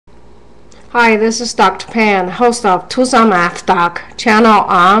Hi, this is Dr. Pan, host of Tucson Math Doc channel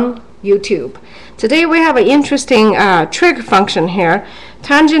on YouTube. Today we have an interesting trig function here,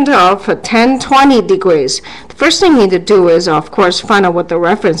 tangent of 1020 degrees. The first thing you need to do is, of course, find out what the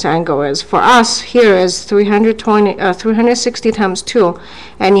reference angle is. For us, here is 360 times 2,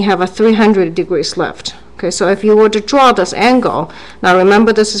 and you have a 300 degrees left. Okay, so if you were to draw this angle, now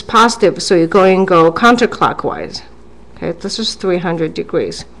remember this is positive, so you're going to go counterclockwise. Okay, this is 300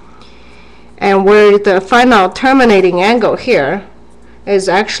 degrees. And where the final terminating angle here is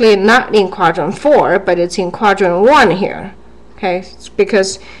actually not in quadrant 4, but it's in quadrant 1 here. Okay, it's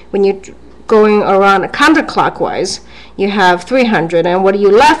because when you're going around counterclockwise, you have 300, and what you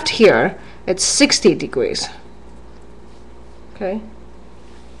left here, it's 60 degrees. Okay.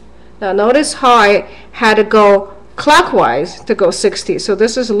 Now notice how I had to go clockwise to go 60. So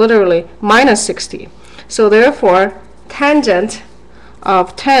this is literally minus 60. So therefore, tangent of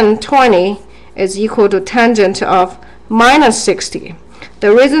 1020 is equal to tangent of minus 60.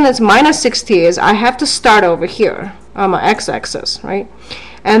 The reason it's minus 60 is I have to start over here on my x-axis, right?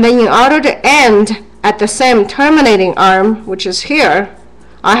 And then in order to end at the same terminating arm, which is here,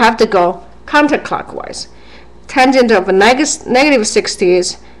 I have to go counterclockwise. Tangent of negative 60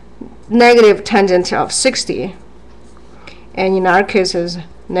 is negative tangent of 60. And in our case is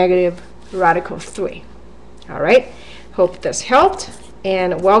negative radical 3. All right? Hope this helped.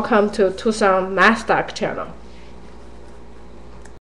 And welcome to Tucson Math Doc channel.